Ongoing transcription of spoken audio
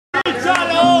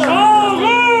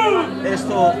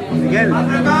Pero, Miguel.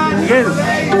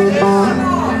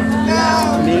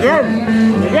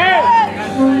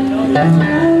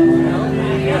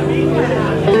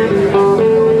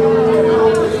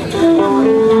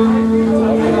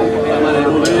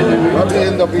 Va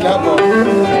pidiendo Pilato.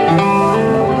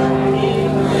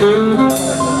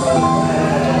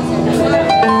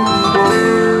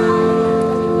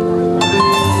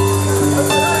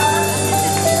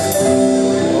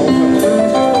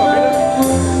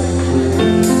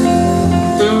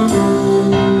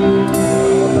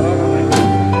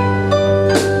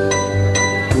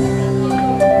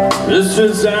 It's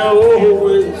just I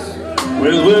always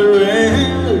will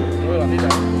rain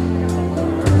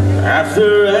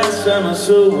after last summer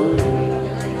sober.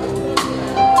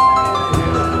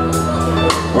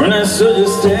 When I saw you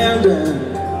standing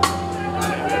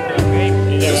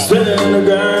in the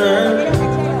garden,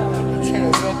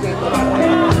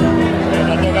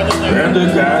 in the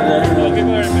garden,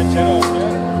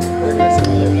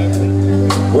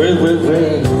 wait.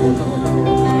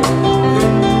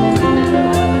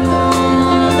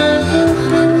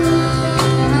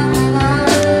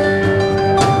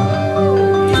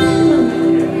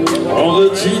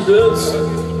 Jesus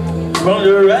from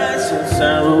the rising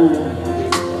sun road.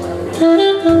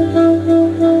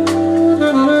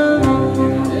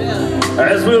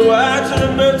 As we watch the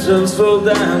merchants fall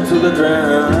down to the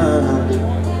ground,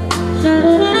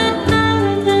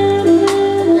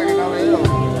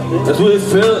 as we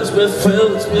feel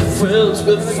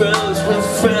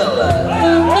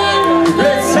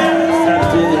great silence that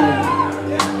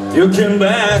day, you came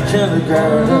back in the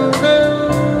garden.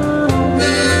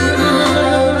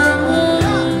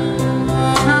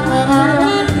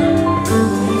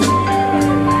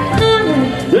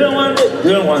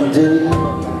 Then one day,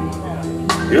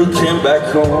 you came back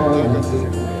home.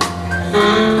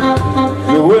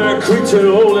 You were a creature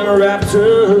old and a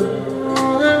raptor.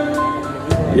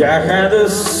 You had the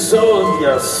soul of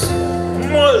your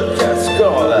smolka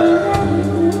scholar.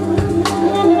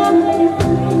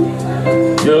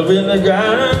 You're in the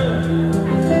garden,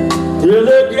 you're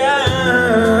the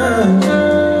garden,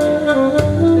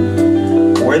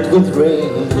 wet with rain.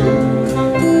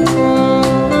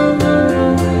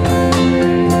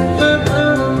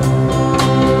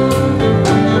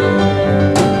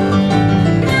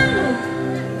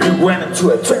 Went into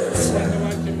a trance.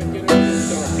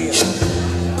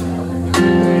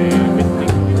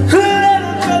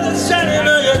 The shining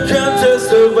on your conscious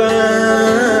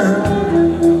divine.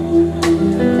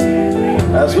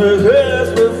 As we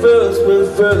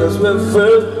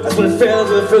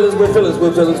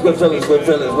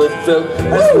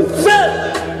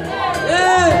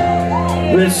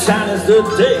we shine as the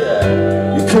day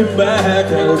you came back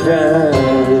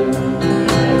again.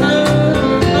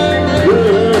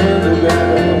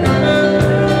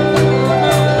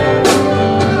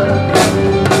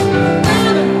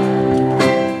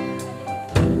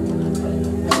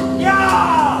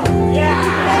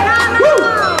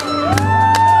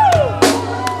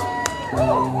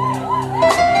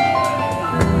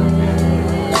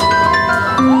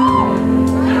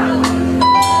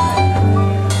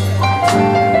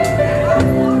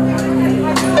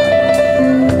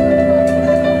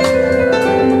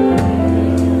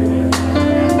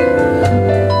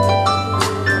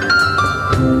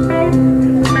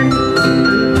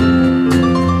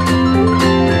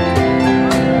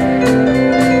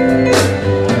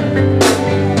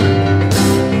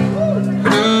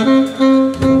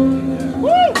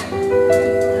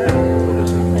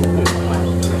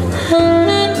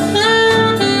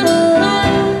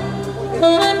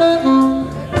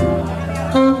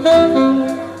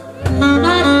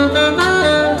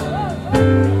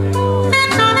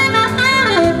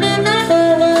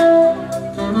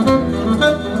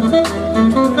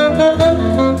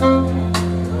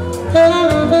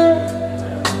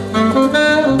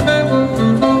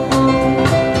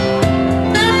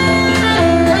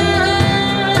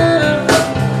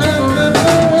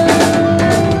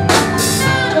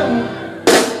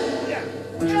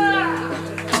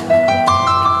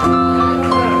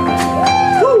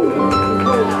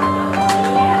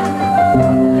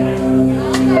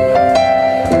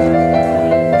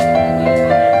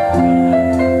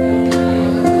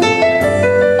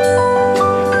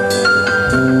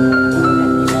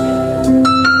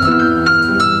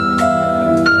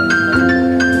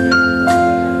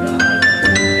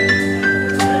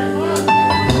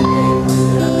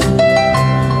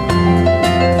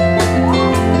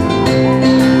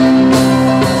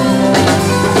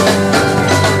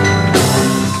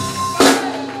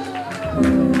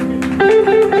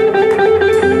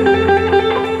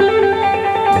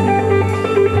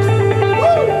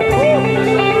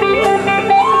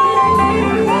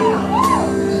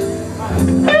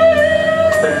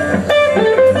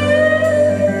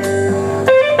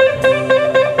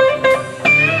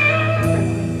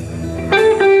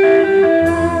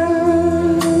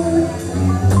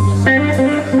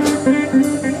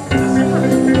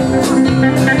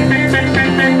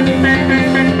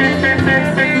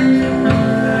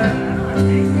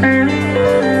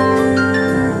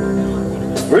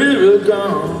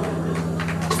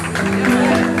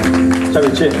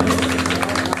 Okay.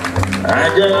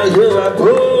 I gotta hear that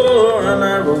pour and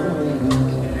I roll.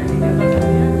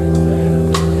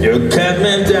 You cut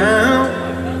me down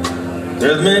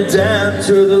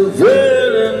to the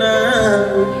very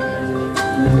night.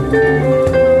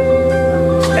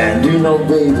 And you know,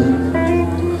 baby,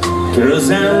 'cause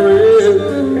I'm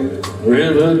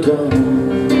really gone.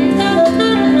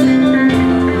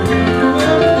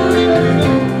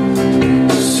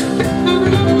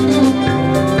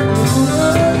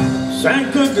 Sang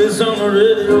cookies on the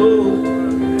radio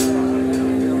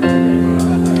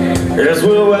as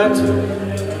we watch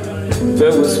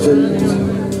there was space,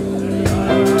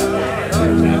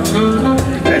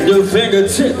 and your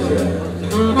fingertips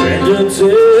and your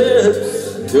tips,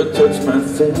 you touch my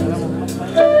face.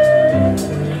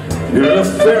 You're a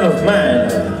friend of mine,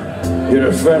 you're a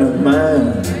friend of mine,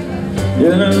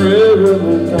 you're not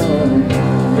really gone.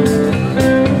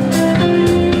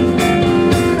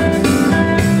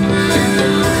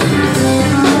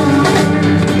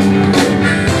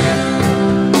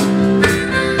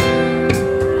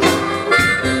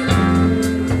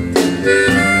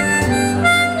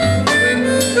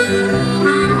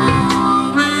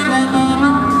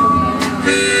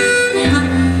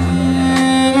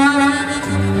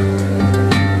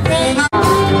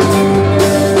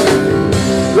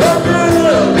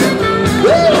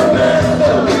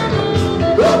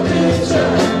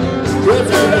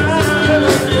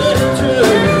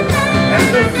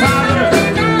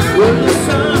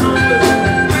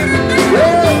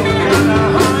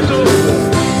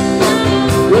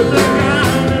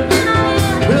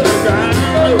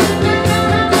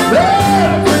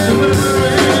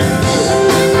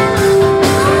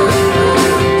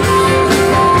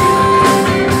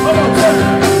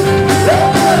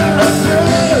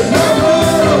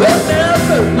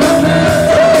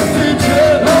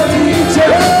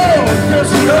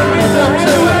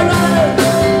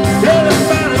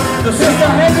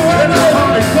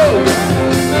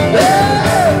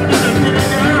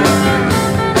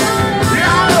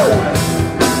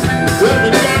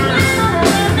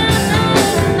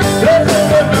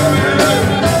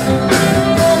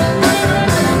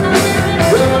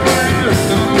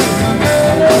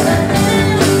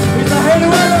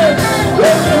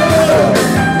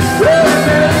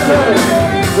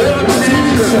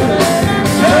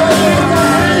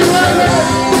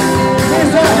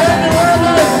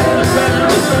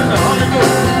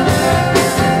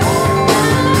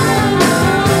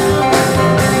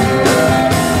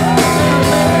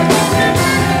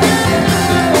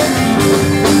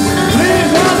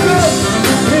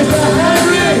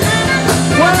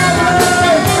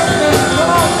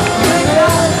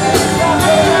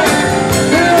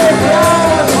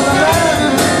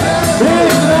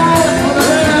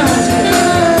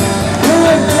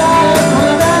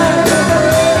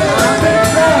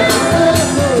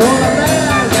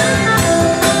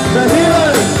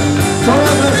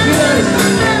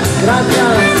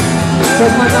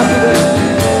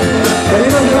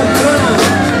 Venimos de Barcelona.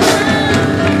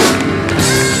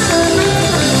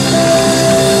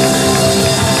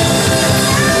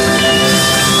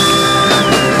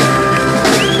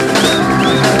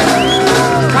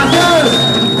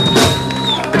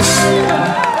 ¡Gracias!